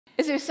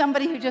Is there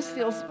somebody who just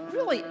feels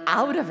really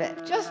out of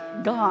it, just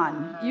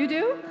gone? You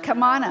do?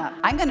 Come on up.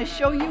 I'm going to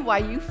show you why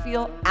you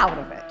feel out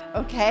of it,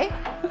 okay?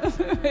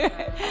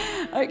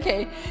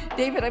 Okay,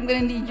 David, I'm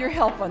going to need your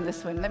help on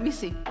this one. Let me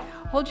see.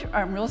 Hold your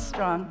arm real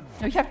strong.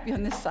 No, you have to be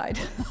on this side.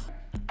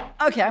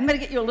 Okay, I'm going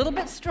to get you a little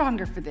bit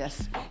stronger for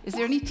this. Is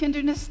there any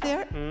tenderness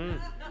there?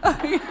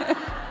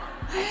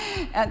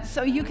 And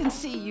so you can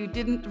see you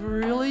didn't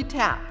really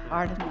tap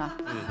hard enough.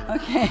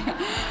 Okay.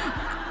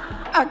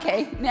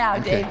 Okay, now,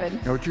 okay.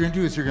 David. Now what you're going to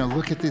do is you're going to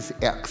look at this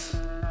X.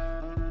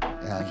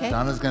 And okay.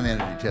 Donna's going to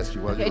energy test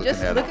you while you're looking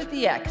at it. Okay, just look at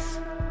the X.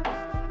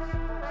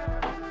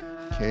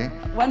 Okay.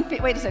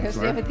 Wait a second,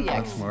 stay with the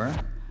X. Once more.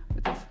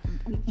 With the okay,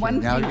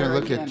 one now you're going to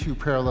look again. at two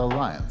parallel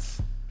lines.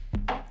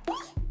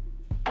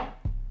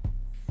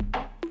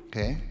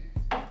 Okay.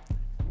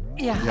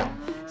 Yeah. Yep.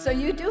 So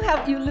you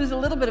lose a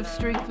little bit of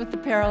strength with the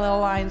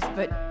parallel lines,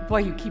 but boy,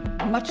 you keep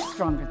much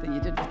stronger than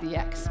you did with the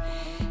X.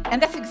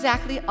 And that's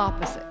exactly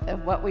opposite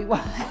of what we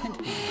want.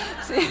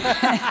 See?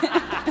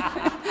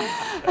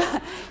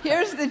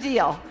 Here's the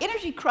deal.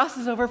 Energy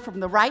crosses over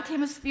from the right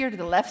hemisphere to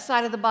the left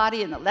side of the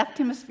body and the left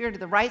hemisphere to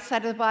the right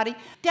side of the body,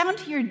 down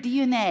to your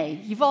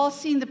DNA. You've all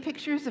seen the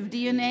pictures of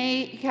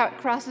DNA, how it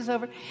crosses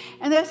over.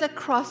 And there's a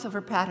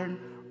crossover pattern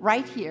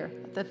right here,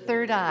 the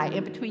third eye,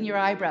 in between your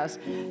eyebrows.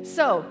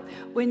 So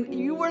when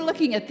you were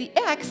looking at the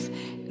X,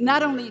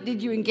 not only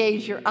did you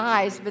engage your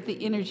eyes, but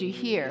the energy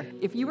here.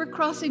 If you were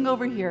crossing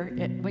over here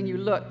when you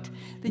looked,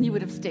 then you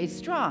would have stayed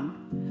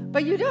strong.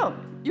 But you don't.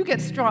 You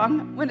get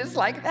strong when it's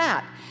like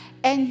that.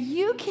 And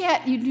you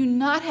do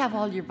not have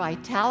all your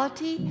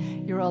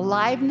vitality, your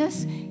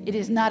aliveness. It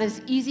is not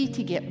as easy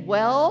to get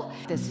well.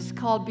 This is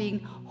called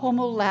being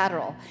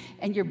homolateral.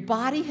 And your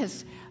body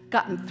has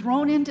gotten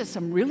thrown into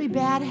some really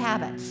bad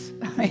habits,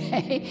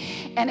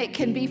 okay? And it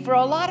can be for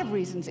a lot of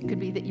reasons. It could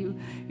be that you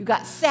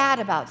got sad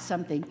about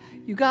something,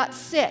 you got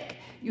sick,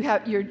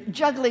 you're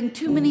juggling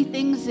too many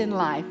things in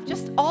life.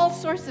 Just all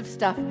sorts of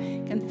stuff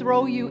can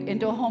throw you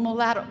into a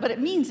homolateral, but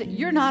it means that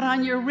you're not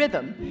on your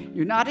rhythm.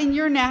 You're not in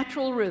your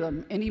natural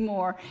rhythm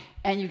anymore,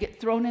 and you get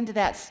thrown into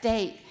that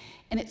state.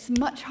 And it's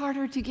much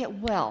harder to get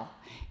well.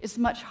 It's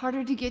much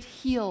harder to get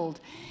healed.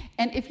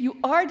 And if you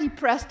are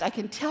depressed, I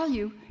can tell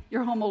you,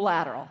 you're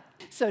homolateral.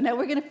 So now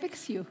we're going to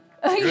fix you.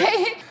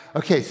 Okay?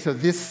 Okay, so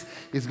this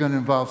is going to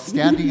involve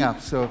standing up.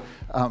 So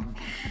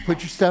put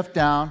your stuff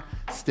down,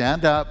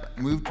 stand up,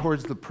 move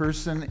towards the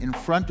person in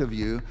front of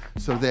you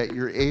so that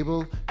you're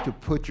able to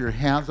put your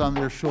hands on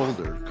their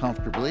shoulder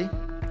comfortably.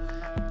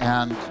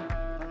 And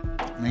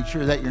make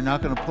sure that you're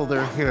not going to pull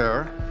their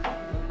hair.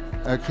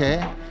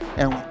 Okay?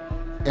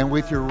 And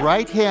with your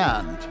right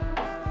hand,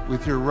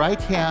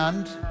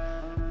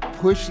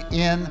 push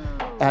in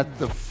at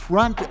the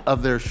front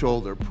of their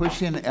shoulder.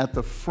 Push in at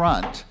the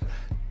front.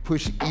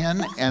 Push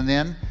in, and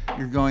then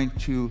you're going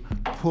to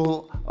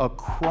pull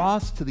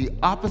across to the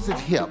opposite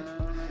hip.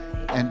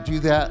 And do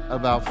that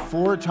about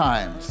 4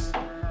 times.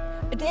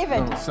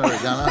 David. Oh, sorry,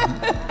 Donna.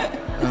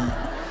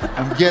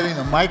 I'm getting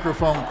the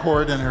microphone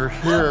cord and her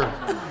hair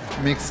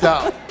mixed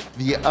up.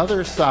 The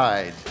other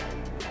side.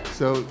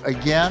 So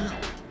again,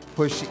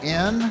 push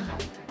in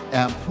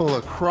and pull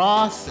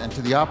across and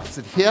to the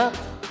opposite hip.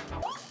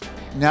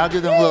 Now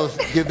give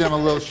them a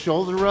little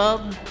shoulder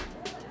rub.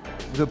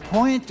 The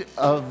point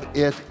of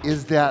it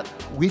is that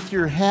with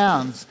your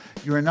hands,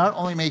 you are not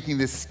only making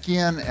the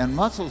skin and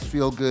muscles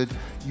feel good,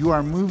 you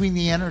are moving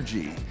the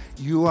energy.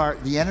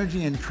 The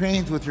energy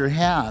entrains with your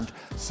hand,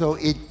 so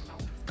it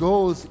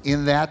goes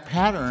in that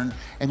pattern,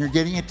 and you're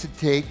getting it to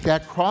take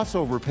that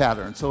crossover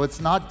pattern. So it's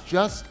not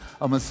just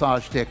a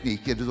massage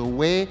technique. It is a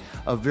way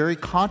of very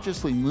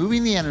consciously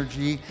moving the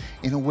energy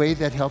in a way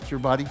that helps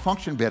your body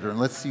function better. And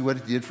let's see what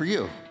it did for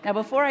you. Now,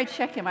 before I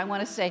check him, I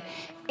want to say,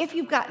 if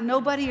you've got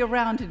nobody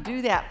around to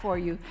do that for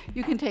you,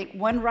 you can take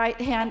one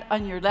right hand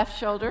on your left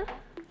shoulder.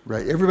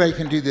 Right, everybody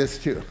can do this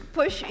too.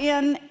 Push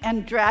in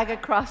and drag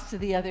across to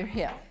the other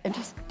hip. And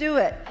just do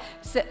it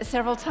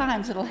several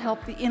times. It'll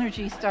help the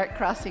energy start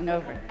crossing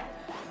over.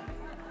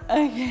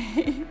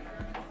 Okay.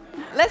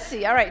 Let's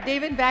see. All right,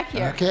 David, back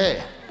here.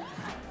 Okay.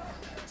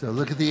 So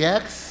look at the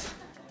X.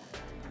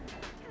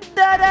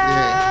 Ta-da!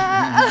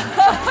 Yeah.